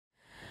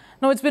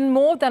Now, it's been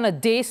more than a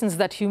day since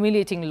that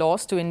humiliating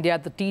loss to India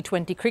at the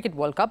T20 Cricket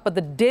World Cup, but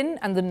the din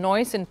and the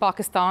noise in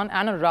Pakistan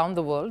and around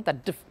the world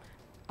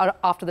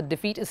after the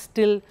defeat is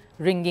still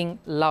ringing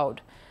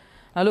loud.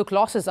 Now, look,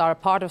 losses are a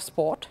part of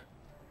sport,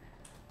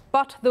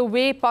 but the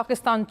way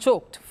Pakistan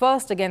choked,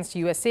 first against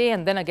U.S.A.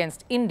 and then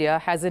against India,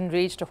 has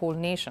enraged a whole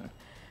nation.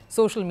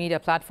 Social media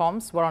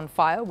platforms were on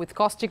fire with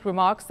caustic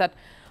remarks that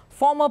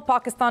former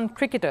Pakistan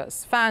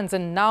cricketers, fans,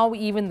 and now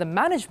even the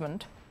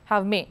management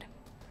have made.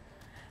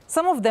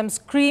 Some of them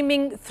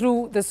screaming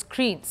through the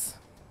screens.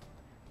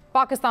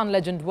 Pakistan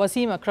legend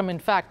Wasim Akram, in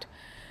fact,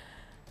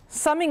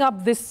 summing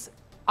up this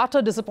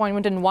utter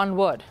disappointment in one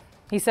word.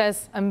 He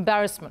says,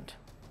 embarrassment.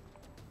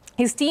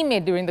 His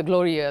teammate during the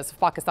glory years of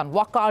Pakistan,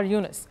 Waqar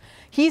Yunus,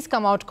 he's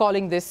come out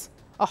calling this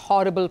a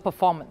horrible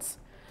performance.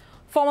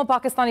 Former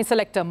Pakistani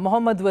selector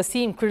Mohammad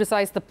Wasim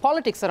criticized the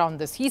politics around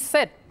this. He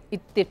said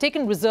they've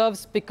taken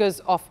reserves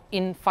because of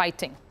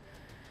infighting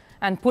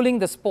and pulling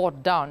the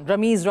sport down.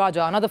 Ramiz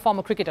Raja, another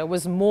former cricketer,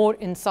 was more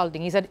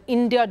insulting. He said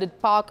India did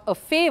PAK a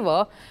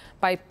favour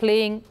by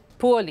playing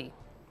poorly.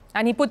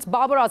 And he puts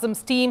Babar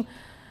Azam's team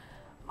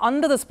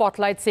under the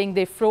spotlight, saying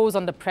they froze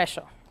under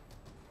pressure.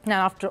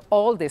 Now, after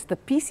all this, the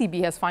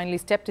PCB has finally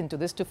stepped into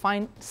this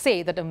to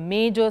say that a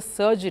major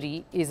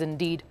surgery is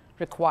indeed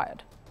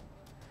required.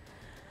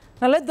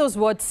 Now, let those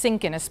words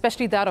sink in,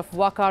 especially that of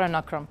Waqar and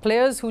Akram,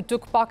 players who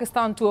took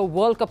Pakistan to a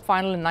World Cup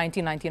final in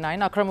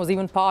 1999. Akram was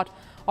even part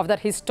of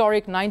that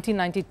historic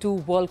 1992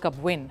 World Cup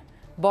win.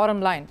 Bottom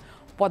line,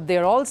 what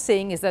they're all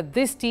saying is that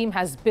this team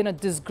has been a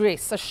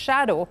disgrace, a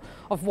shadow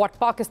of what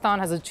Pakistan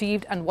has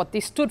achieved and what they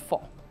stood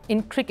for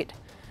in cricket.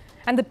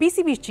 And the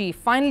PCB chief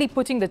finally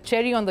putting the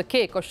cherry on the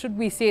cake, or should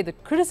we say the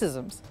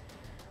criticisms,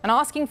 and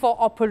asking for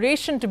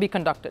operation to be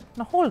conducted.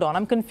 Now, hold on,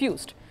 I'm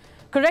confused.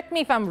 Correct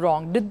me if I'm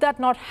wrong. Did that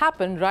not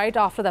happen right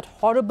after that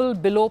horrible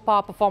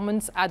below-par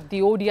performance at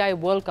the ODI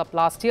World Cup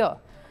last year?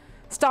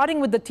 Starting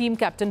with the team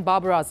captain,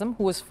 Babar Azam,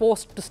 who was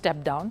forced to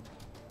step down.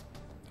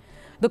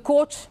 The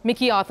coach,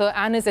 Mickey Arthur,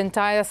 and his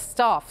entire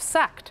staff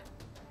sacked.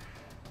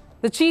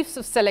 The chiefs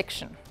of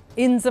selection,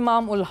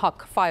 Inzamam ul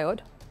Haq,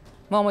 fired.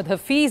 Mohammad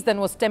Hafiz then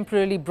was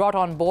temporarily brought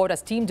on board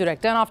as team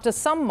director, and after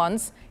some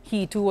months,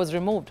 he too was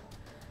removed.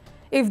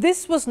 If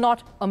this was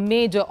not a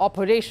major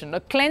operation, a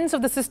cleanse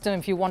of the system,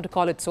 if you want to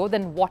call it so,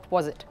 then what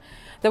was it?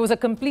 There was a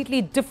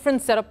completely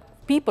different set of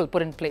people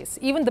put in place.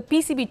 Even the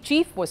PCB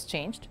chief was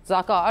changed.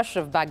 Zaka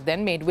Ashraf back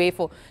then made way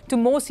to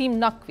Mosim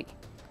Naqvi.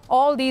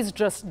 All these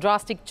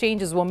drastic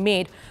changes were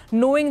made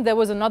knowing there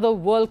was another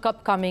World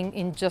Cup coming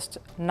in just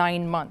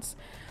 9 months.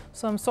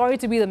 So I'm sorry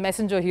to be the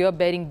messenger here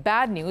bearing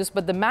bad news,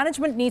 but the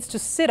management needs to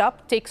sit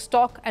up, take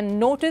stock and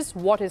notice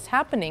what is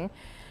happening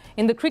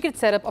in the cricket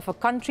setup of a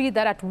country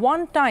that at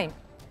one time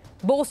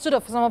boasted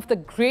of some of the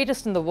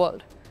greatest in the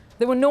world.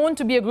 They were known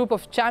to be a group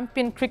of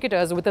champion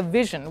cricketers with a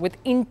vision, with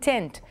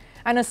intent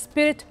and a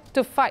spirit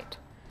to fight.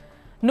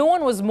 No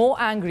one was more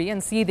angry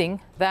and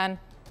seething than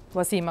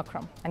Wasim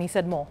Akram, and he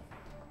said more.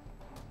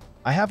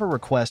 I have a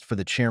request for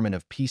the chairman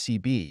of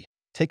PCB.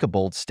 Take a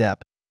bold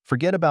step.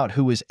 Forget about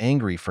who is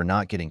angry for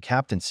not getting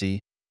captaincy.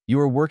 You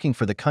are working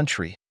for the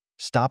country.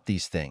 Stop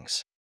these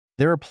things.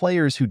 There are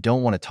players who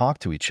don't want to talk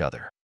to each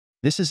other.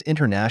 This is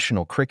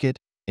international cricket,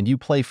 and you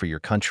play for your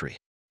country.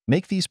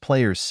 Make these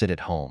players sit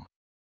at home.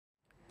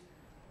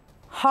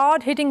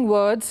 Hard-hitting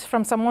words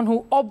from someone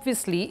who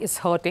obviously is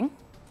hurting.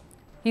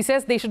 He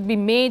says they should be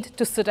made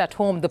to sit at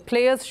home. The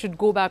players should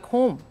go back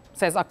home,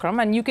 says Akram,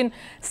 and you can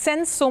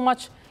sense so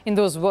much in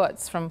those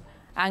words, from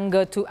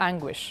anger to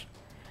anguish.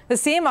 The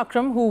same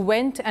Akram who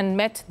went and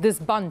met this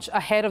bunch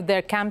ahead of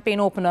their campaign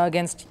opener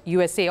against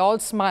U.S.A., all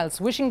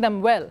smiles, wishing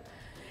them well,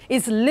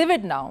 is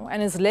livid now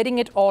and is letting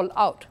it all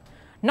out.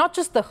 Not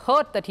just the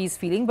hurt that he's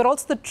feeling, but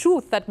also the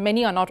truth that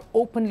many are not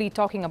openly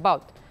talking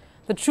about.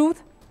 The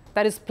truth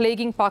that is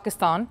plaguing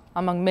Pakistan,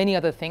 among many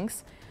other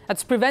things,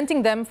 that's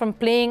preventing them from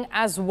playing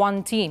as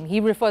one team. He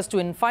refers to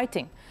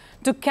infighting,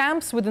 to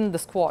camps within the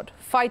squad,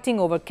 fighting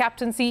over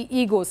captaincy,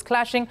 egos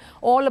clashing,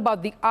 all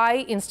about the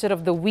I instead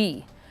of the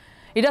we.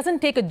 It doesn't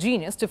take a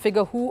genius to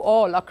figure who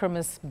all Akram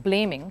is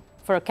blaming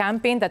for a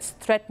campaign that's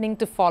threatening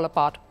to fall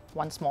apart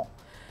once more.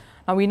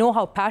 Now, we know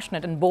how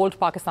passionate and bold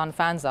Pakistan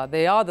fans are.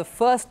 They are the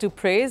first to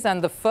praise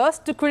and the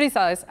first to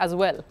criticize as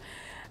well.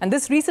 And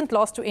this recent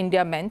loss to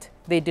India meant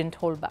they didn't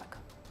hold back.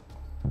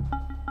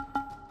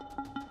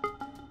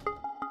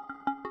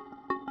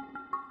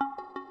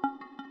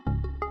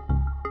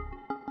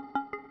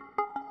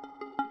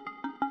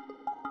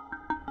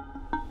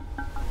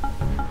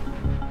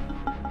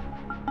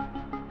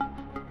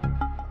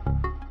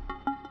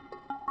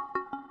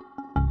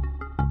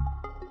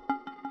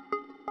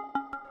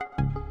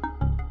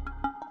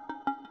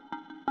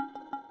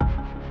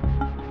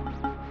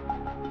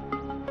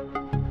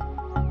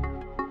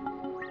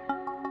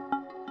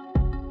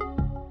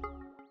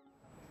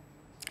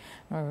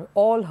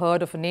 All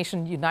heard of a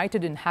nation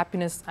united in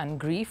happiness and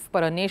grief,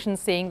 but a nation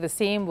saying the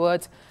same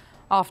words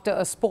after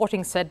a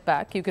sporting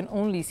setback. You can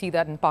only see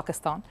that in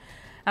Pakistan.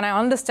 And I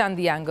understand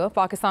the anger.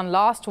 Pakistan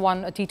last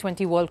won a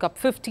T20 World Cup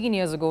 15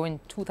 years ago in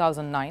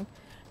 2009.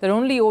 Their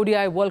only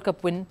ODI World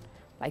Cup win,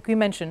 like we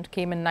mentioned,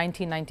 came in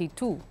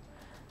 1992.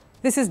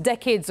 This is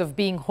decades of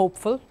being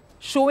hopeful,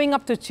 showing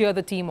up to cheer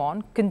the team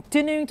on,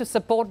 continuing to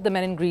support the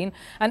men in green,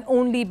 and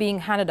only being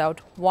handed out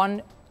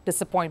one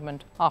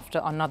disappointment after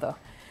another.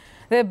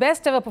 Their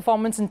best ever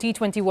performance in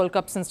T20 World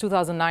Cup since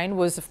 2009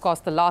 was, of course,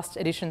 the last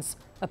edition's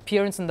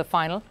appearance in the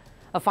final,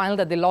 a final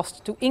that they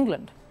lost to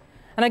England.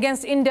 And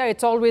against India,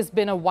 it's always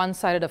been a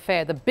one-sided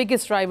affair. The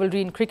biggest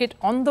rivalry in cricket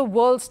on the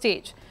world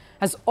stage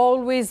has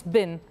always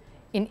been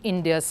in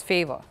India's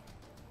favour.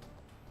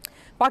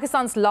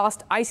 Pakistan's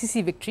last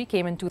ICC victory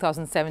came in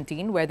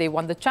 2017, where they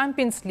won the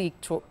Champions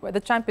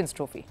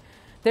Trophy.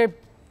 Their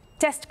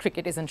Test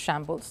cricket is in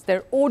shambles.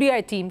 Their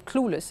ODI team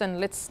clueless, and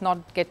let's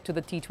not get to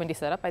the T20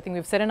 setup. I think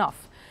we've said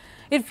enough.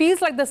 It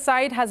feels like the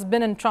side has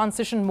been in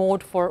transition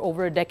mode for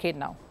over a decade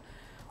now.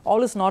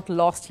 All is not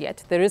lost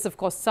yet. There is, of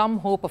course, some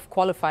hope of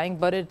qualifying,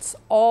 but it's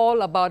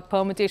all about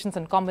permutations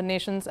and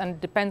combinations, and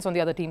it depends on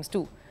the other teams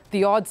too.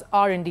 The odds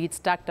are indeed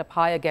stacked up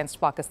high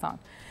against Pakistan.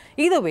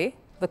 Either way,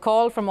 the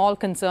call from all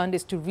concerned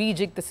is to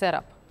rejig the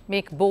setup,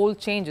 make bold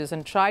changes,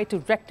 and try to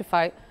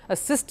rectify a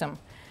system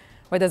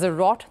where there's a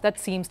rot that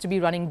seems to be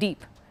running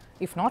deep.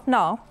 If not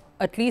now,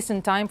 at least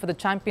in time for the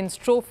Champions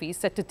Trophy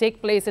set to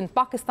take place in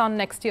Pakistan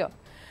next year.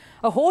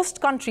 A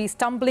host country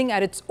stumbling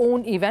at its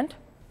own event,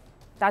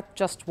 that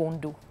just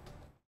won't do.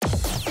 A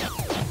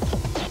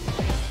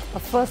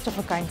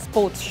first-of-a-kind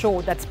sports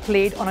show that's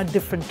played on a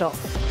different turf.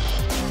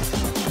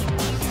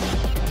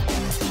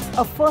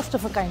 A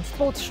first-of-a-kind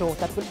sports show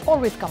that will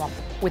always come up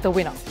with a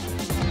winner.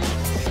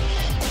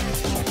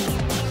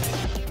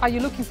 Are you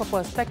looking for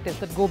perspectives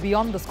that go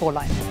beyond the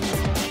scoreline?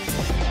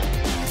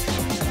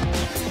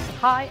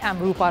 Hi, I'm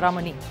Rupha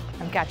Ramani,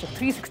 and catch a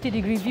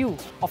 360-degree view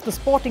of the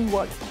sporting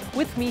world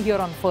with me here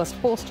on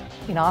Firstpost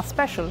in our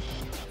special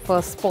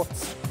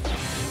Firstpost.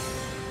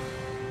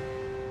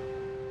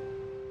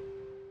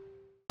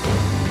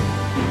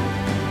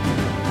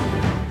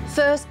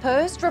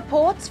 Firstpost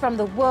reports from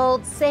the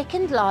world's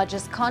second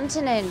largest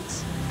continent.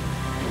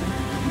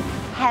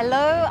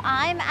 Hello,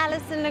 I'm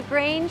Alison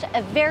Lagrange.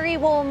 A very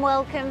warm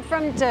welcome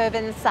from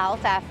Durban,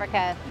 South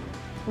Africa.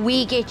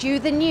 We get you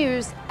the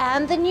news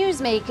and the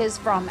newsmakers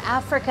from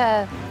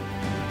Africa.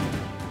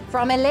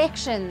 From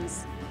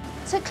elections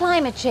to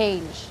climate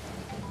change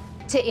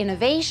to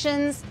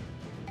innovations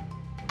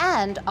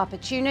and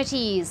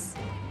opportunities.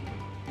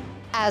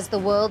 As the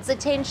world's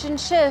attention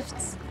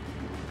shifts,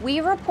 we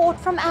report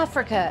from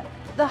Africa,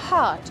 the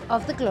heart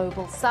of the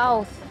global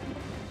south.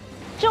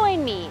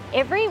 Join me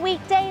every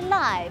weekday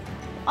live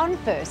on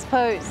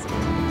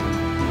Firstpost.